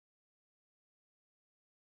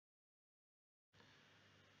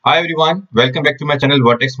Hi everyone, welcome back to my channel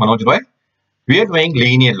Vertex Manoj Roy. We are doing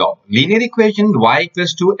linear law. Linear equation y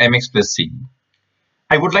equals to mx plus c.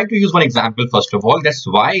 I would like to use one example first of all. That's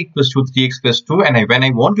y equals to 3x plus 2, and when I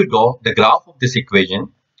want to draw the graph of this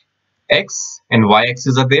equation, x and y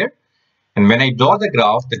axes are there. And when I draw the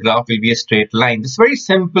graph will be a straight line. This is very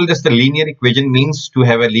simple. That's the linear equation means to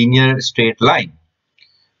have a linear straight line.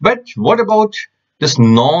 But what about this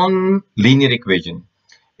non-linear equation?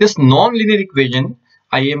 This non-linear equation,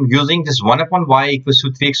 I am using this 1 upon y equals to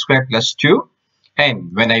 3x squared plus 2.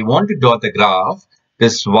 And when I want to draw the graph,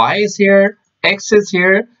 this y is here, x is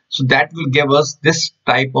here. So that will give us this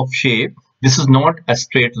type of shape. This is not a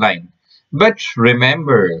straight line. But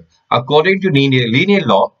remember, according to linear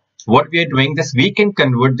law, what we are doing is we can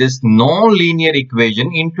convert this non-linear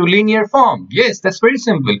equation into linear form. Yes, that's very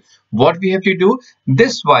simple. What we have to do,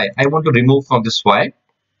 this y, I want to remove from this y.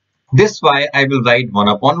 This y, I will write 1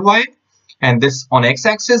 upon y. And this on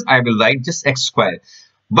x-axis, I will write just x squared.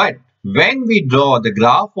 But when we draw the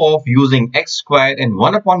graph of using x squared and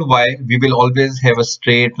 1 upon y, we will always have a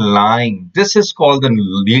straight line. This is called the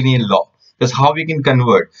linear law. That's how we can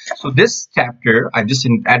convert. So this chapter, I'm just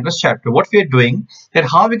in advanced chapter, what we are doing, that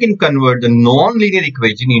how we can convert the non-linear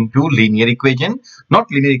equation into linear equation, not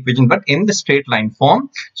linear equation, but in the straight line form.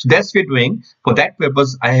 So that's what we're doing. For that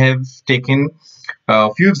purpose, I have taken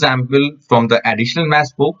a few examples from the additional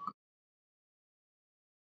math book.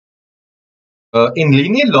 In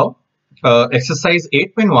linear law, exercise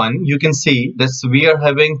 8.1, you can see that we are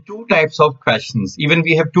having two types of questions. Even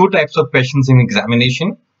we have two types of questions in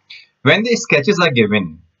examination. When the sketches are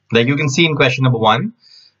given, like you can see in question number 1,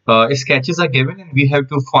 sketches are given and we have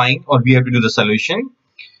to find or we have to do the solution.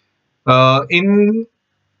 In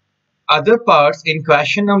other parts, in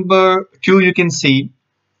question number 2, you can see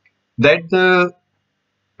that the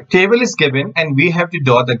table is given and we have to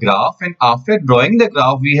draw the graph, and after drawing the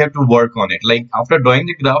graph we have to work on it. Like after drawing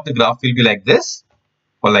the graph will be like this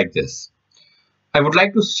or like this. I would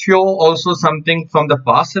like to show also something from the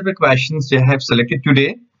past paper questions they have selected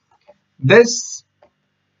today. This,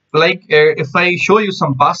 like if I show you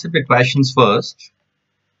some past paper questions first.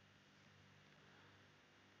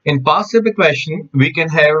 In past paper question we can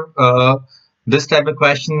have this type of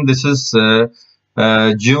question. This is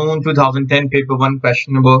June 2010 paper 1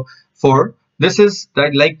 question number 4. This is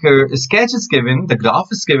that like a sketch is given, the graph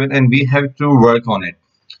is given, and we have to work on it.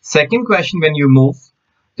 Second question, when you move,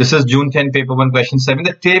 this is June 10 paper 1 question 7.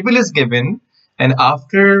 The table is given, and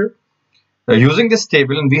after using this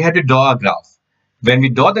table, we have to draw a graph. When we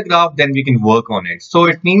draw the graph, then we can work on it. So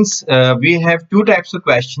it means we have two types of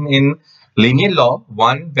question in linear law.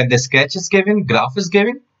 One, when the sketch is given, graph is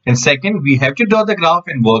given, and second, we have to draw the graph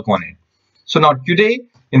and work on it. So now today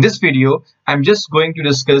in this video, I'm just going to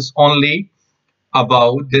discuss only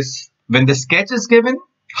about this when the sketch is given,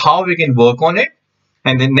 how we can work on it.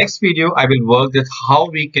 And in next video, I will work with how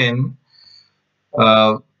we can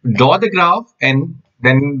draw the graph and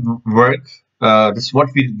then work. This is what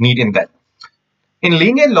we need in that. In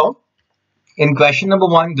linear law, in question number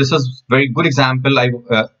 1, this is very good example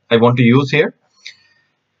I want to use here.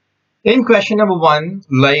 In question number 1,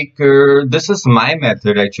 like this is my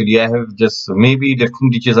method. Actually, I have just maybe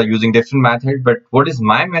different teachers are using different method, but what is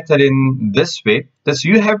my method in this way? That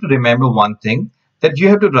you have to remember one thing, that you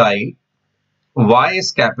have to write y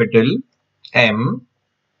is capital M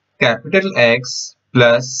capital X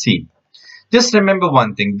plus C. Just remember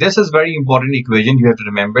one thing. This is very important equation. You have to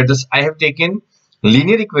remember this. I have taken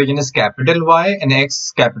linear equation is capital Y and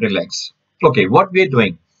X capital X. Okay, what we are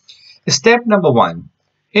doing? Step number 1.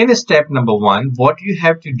 In step number 1, what you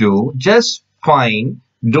have to do, just find,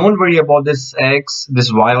 don't worry about this x, this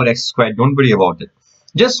y or x squared, don't worry about it.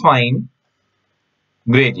 Just find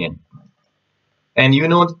gradient. And you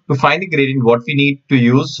know, to find the gradient, what we need to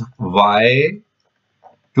use, y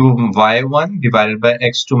to y1 divided by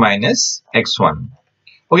x2 minus x1.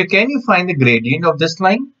 Okay, can you find the gradient of this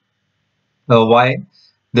line? Y,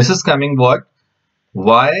 this is coming what?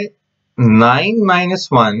 Y 9 minus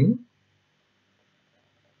 1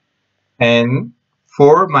 and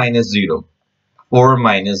 4 minus 0. 4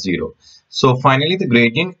 minus 0. So finally the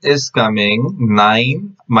gradient is coming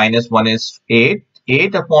 9 minus 1 is 8.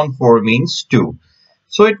 8 upon 4 means 2.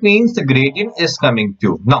 So it means the gradient is coming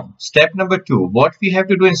 2. Now step number 2. What we have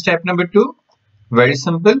to do in step number 2? Very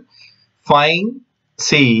simple. Find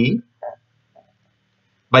C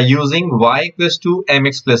by using y equals to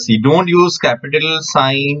mx plus c. Don't use capital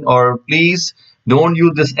sign, or please don't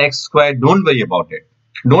use this x squared. Don't worry about it.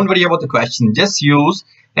 Don't worry about the question. Just use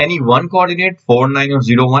any one coordinate 4, 9 or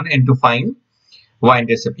 0, 1 and to find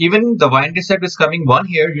y-intercept. Even the y-intercept is coming 1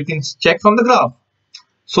 here. You can check from the graph.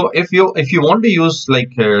 So if you want to use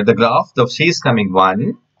like the graph, the C is coming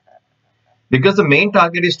 1, because the main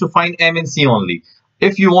target is to find M and C only.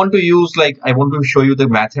 If you want to use, like, I want to show you the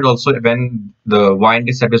method also when the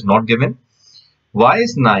y-intercept is not given. Y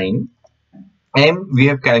is 9, M we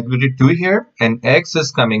have calculated 2 here, and X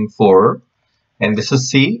is coming 4, and this is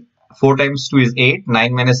C. 4 times 2 is 8,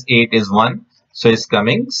 9 minus 8 is 1, so it's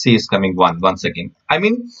coming, C is coming 1 once again. I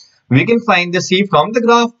mean, we can find the C from the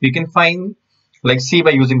graph, we can find like C by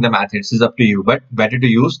using the method. This is up to you, but better to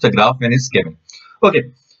use the graph when it's given. Okay.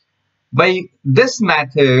 By this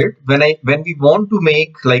method, when we want to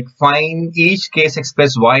make like find each case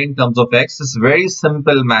express y in terms of x, it's very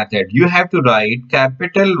simple method. You have to write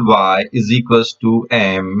capital Y is equals to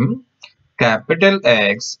M capital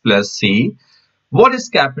X plus C. What is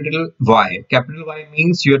capital Y? Capital Y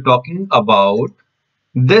means you're talking about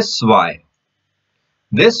this Y.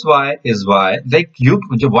 This Y is Y. Like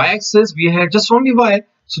the y-axis, we have just only Y.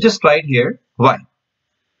 So just write here Y.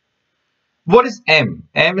 What is M?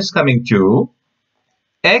 M is coming to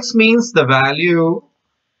X means the value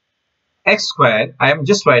X squared. I am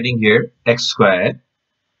just writing here X squared.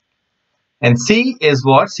 And C is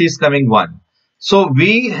what? C is coming 1. So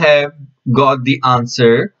we have got the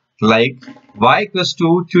answer like y equals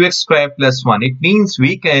to 2x squared plus 1. It means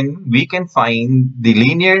we can find the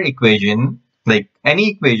linear equation, like any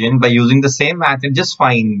equation, by using the same method. Just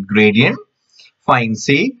find gradient, find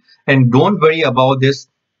C, and don't worry about this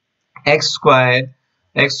x squared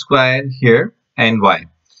here and y.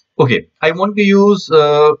 Okay, I want to use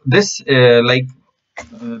this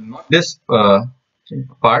not this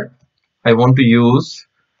part. I want to use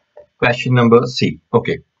question number C.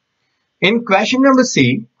 Okay, in question number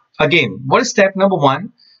C, again, what is step number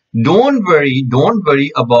 1? Don't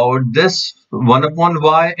worry about this 1 upon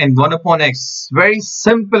y and 1 upon x. Very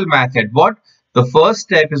simple method. What the first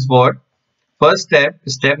step is? What first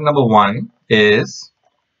step number 1 is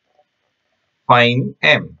find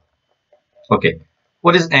M. Okay,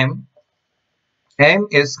 what is M? M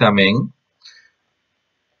is coming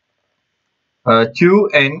 2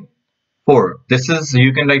 and 4. This is,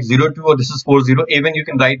 you can write 0, 2, or this is 4, 0. Even you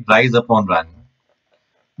can write rise upon run.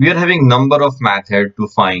 We are having number of method to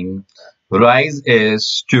find. Rise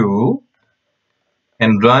is 2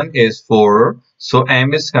 and run is 4. So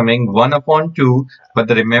M is coming 1 upon 2. But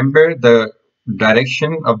remember, the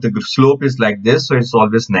direction of the slope is like this, so it's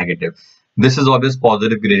always negative. This is always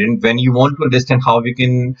positive gradient. When you want to understand how we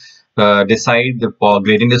can decide the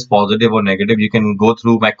gradient is positive or negative, you can go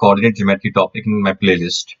through my coordinate geometry topic in my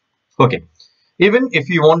playlist. Okay, even if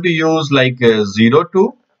you want to use like 0,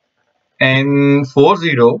 2 and 4,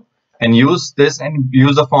 0 and use this and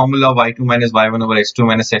use the formula y2 minus y1 over x2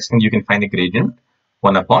 minus x1, you can find the gradient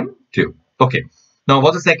 1 upon 2. Okay, now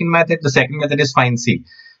what's the second method? The second method is find C.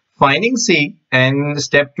 Finding C, and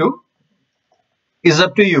step 2 is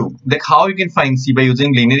up to you, like how you can find C by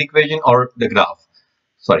using linear equation or the graph.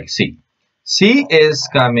 Sorry, C. C is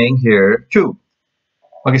coming here 2.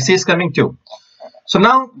 Okay, C is coming 2. So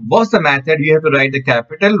now what's the method? You have to write the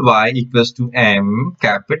capital Y equals to M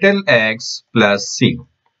capital X plus C.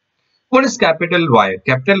 What is capital Y?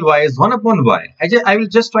 Capital Y is 1 upon Y. I will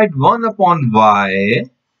just write 1 upon Y.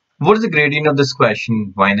 What is the gradient of this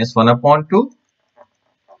question? Minus 1 upon 2.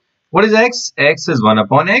 What is X? X is 1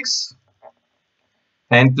 upon X.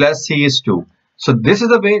 And plus C is 2. So this is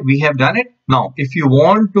the way we have done it. Now, if you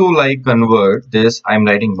want to like convert this, I'm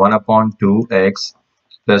writing 1 upon 2x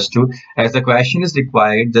plus 2. As the question is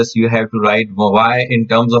required, just you have to write y in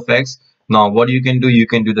terms of x. Now, what you can do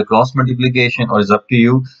the cross multiplication, or it's up to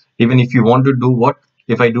you. Even if you want to do what,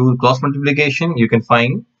 if I do cross multiplication, you can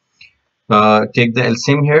find, take the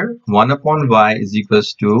LCM here. 1 upon y is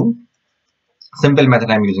equals to, simple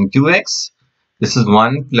method I'm using, 2x. This is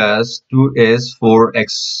 1 plus 2 is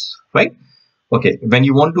 4x, right? Okay, when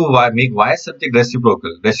you want to make y subject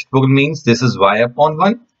reciprocal, reciprocal means this is y upon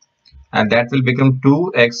 1 and that will become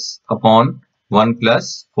 2x upon 1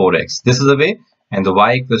 plus 4x. This is the way, and the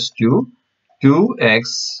y equals to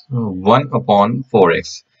 2x 1 upon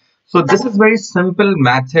 4x. So this is very simple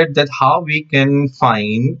method that how we can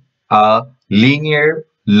find a linear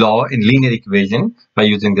law in linear equation by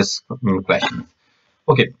using this question.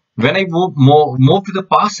 Okay. When I move to the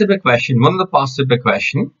past simple question, one of the past simple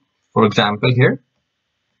question, for example here.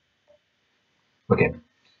 Okay,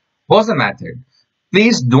 what's the method?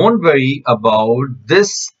 Please don't worry about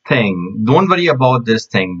this thing. Don't worry about this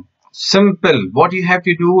thing. Simple. What you have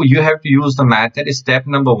to do, you have to use the method. Step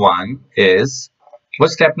number 1 is,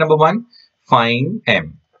 what's step number 1? Find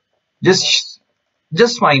M. Just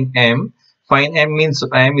find M. Find M means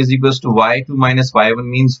M is equals to y2 minus y1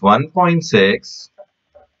 means 1.6.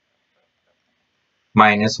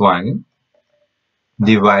 minus 1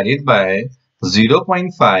 divided by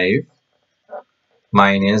 0.5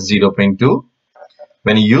 minus 0.2.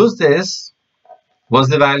 When you use this, what's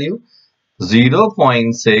the value?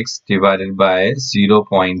 0.6 divided by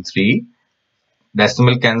 0.3.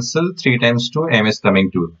 Decimal cancel, 3 times 2, m is coming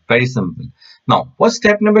 2. Very simple. Now, what's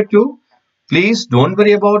step number 2? Please don't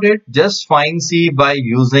worry about it. Just find c by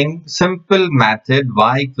using simple method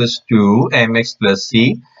y equals to mx plus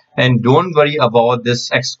c. And don't worry about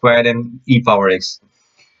this x squared and e power x.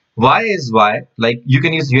 Y is y, like you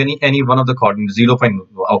can use any one of the coordinates, 0.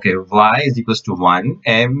 Okay, y is equals to 1,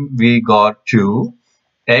 m we got 2,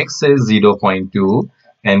 x is 0.2,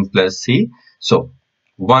 and plus c. So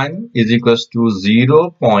 1 is equals to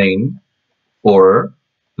 0.4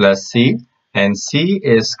 plus c, and c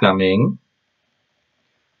is coming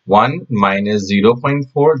 1 minus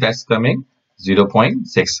 0.4, that's coming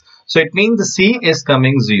 0.6. So it means the c is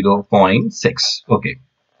coming 0.6. Okay.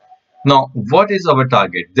 Now, what is our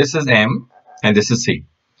target? This is m and this is c.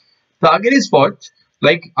 Target is what?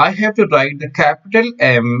 Like I have to write the capital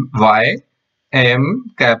M y,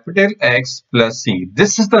 m capital X plus c.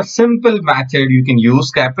 This is the simple method you can use,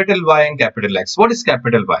 capital Y and capital X. What is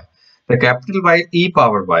capital Y? The capital Y is e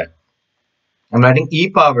power y. I'm writing e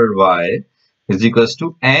power y is equals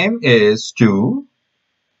to m is 2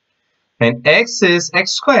 and x is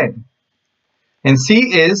x squared. And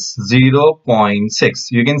c is 0.6.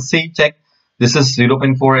 You can see, check, this is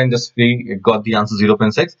 0.4 and just we got the answer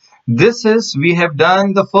 0.6. This is, we have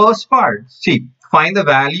done the first part. See, find the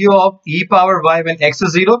value of e power y when x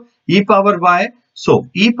is 0, e power y. So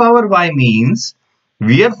e power y means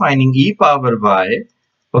we are finding e power y.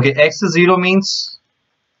 Okay, x is 0 means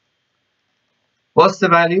what's the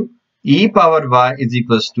value? E power y is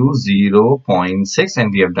equals to 0.6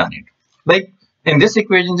 and we have done it. Like in this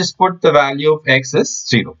equation, just put the value of x is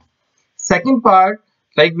 0. Second part,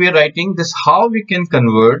 like we are writing this, how we can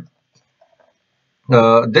convert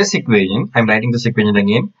this equation. I'm writing this equation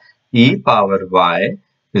again. E power y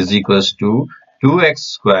is equals to 2x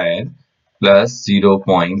squared plus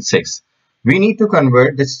 0.6. We need to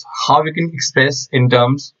convert this, how we can express in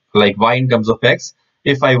terms like y in terms of x.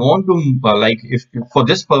 If I want to if for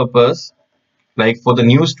this purpose, like for the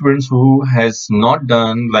new students who has not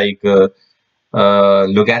done like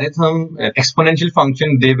logarithm exponential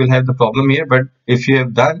function, they will have the problem here. But if you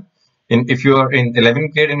have done, if you are in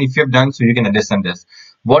 11th grade and if you have done, so you can understand this.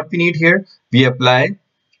 What we need here, we apply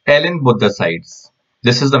ln both the sides.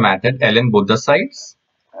 This is the method, ln both the sides.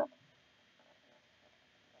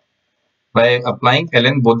 By applying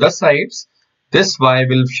ln both the sides, this y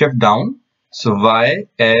will shift down. So y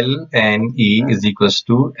ln e is equals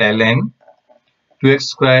to ln 2x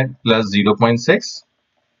squared plus 0.6.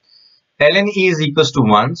 ln e is equals to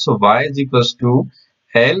 1. So y is equals to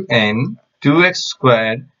ln 2x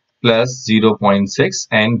squared plus 0.6,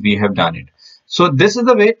 and we have done it. So this is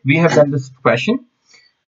the way we have done this question.